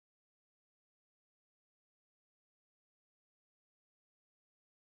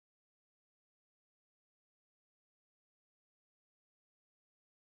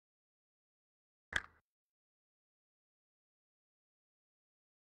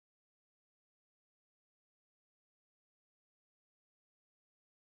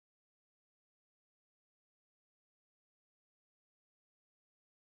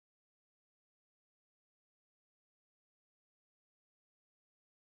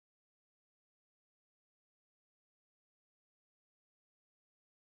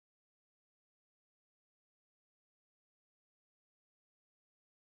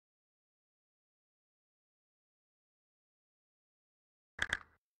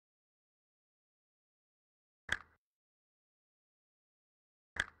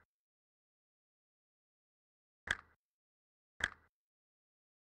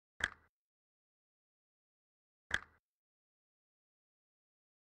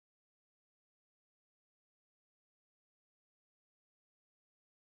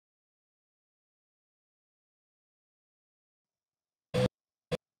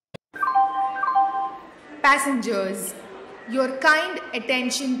Passengers, your kind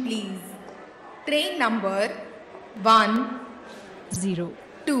attention please. Train number 1 0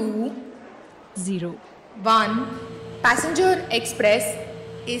 2 0 1 Passenger Express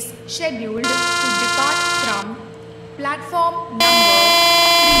is scheduled to depart from platform number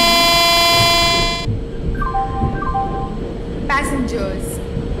 3. Passengers,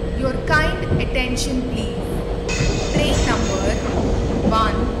 your kind attention please. Train number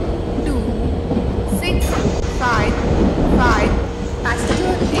 1 2 6 5 5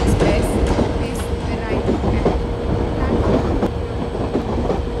 Passenger Express is arriving at platform.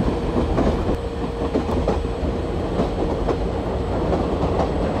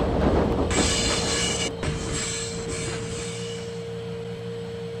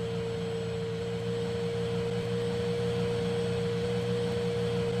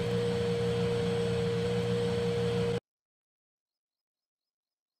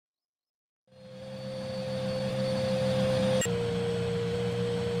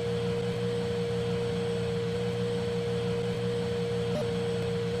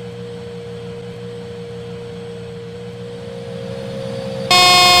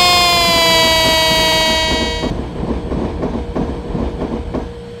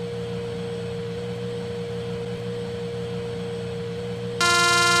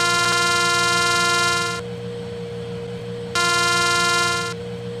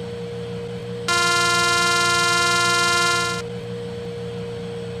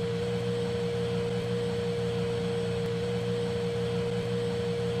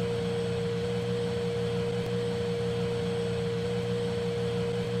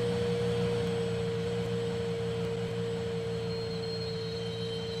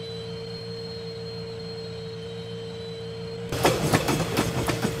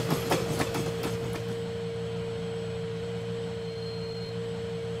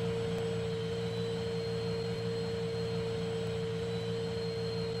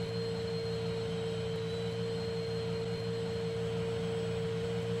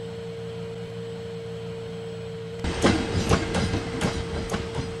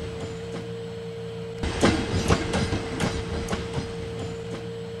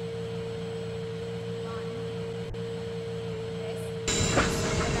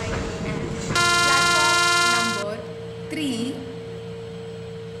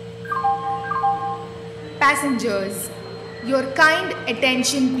 Passengers, your kind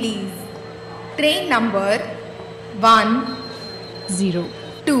attention please. Train number 1 0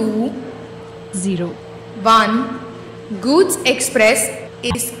 2 0 1 Goods Express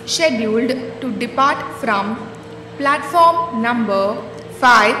is scheduled to depart from platform number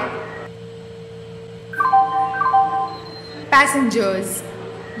 5. Passengers,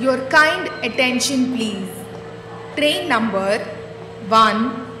 your kind attention please. Train number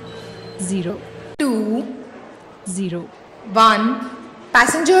 1 0 2 0 1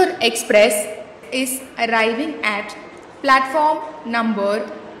 Passenger Express is arriving at platform number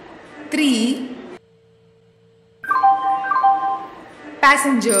 3.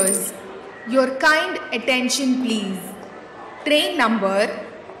 Passengers, your kind attention please. Train number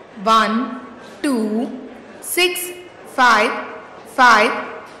 1 2 6 5 5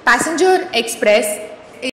 Passenger Express